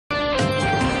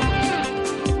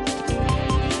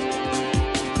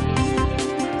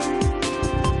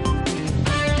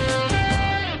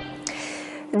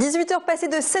18h passées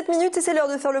de 7 minutes et c'est l'heure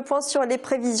de faire le point sur les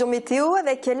prévisions météo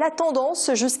avec la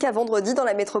tendance jusqu'à vendredi dans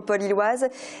la métropole lilloise.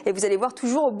 Et vous allez voir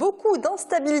toujours beaucoup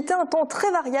d'instabilité, un temps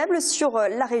très variable sur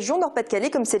la région Nord-Pas-de-Calais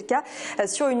comme c'est le cas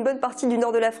sur une bonne partie du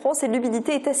nord de la France et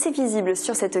l'humidité est assez visible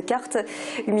sur cette carte.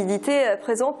 Humidité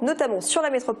présente notamment sur la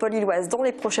métropole lilloise dans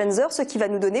les prochaines heures, ce qui va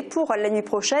nous donner pour la nuit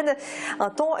prochaine un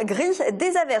temps gris,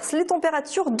 des averses. Les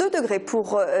températures 2 degrés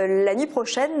pour la nuit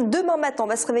prochaine. Demain matin, on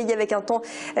va se réveiller avec un temps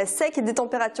sec, des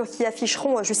températures qui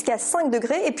afficheront jusqu'à 5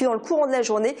 degrés. Et puis dans le courant de la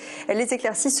journée, les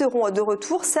éclaircies seront de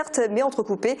retour, certes, mais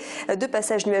entrecoupées de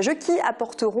passages nuageux qui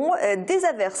apporteront des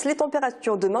averses. Les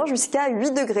températures demain jusqu'à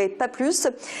 8 degrés, pas plus.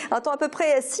 Un temps à peu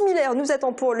près similaire nous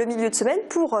attend pour le milieu de semaine,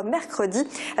 pour mercredi,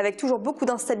 avec toujours beaucoup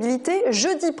d'instabilité.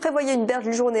 Jeudi, prévoyez une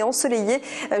belle journée ensoleillée,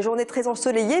 journée très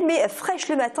ensoleillée, mais fraîche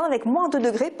le matin avec moins 2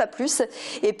 degrés, pas plus.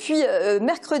 Et puis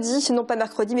mercredi, non pas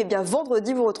mercredi, mais bien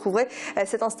vendredi, vous retrouverez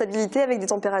cette instabilité avec des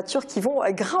températures qui vont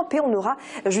grimper. On aura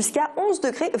jusqu'à 11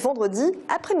 degrés vendredi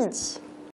après-midi.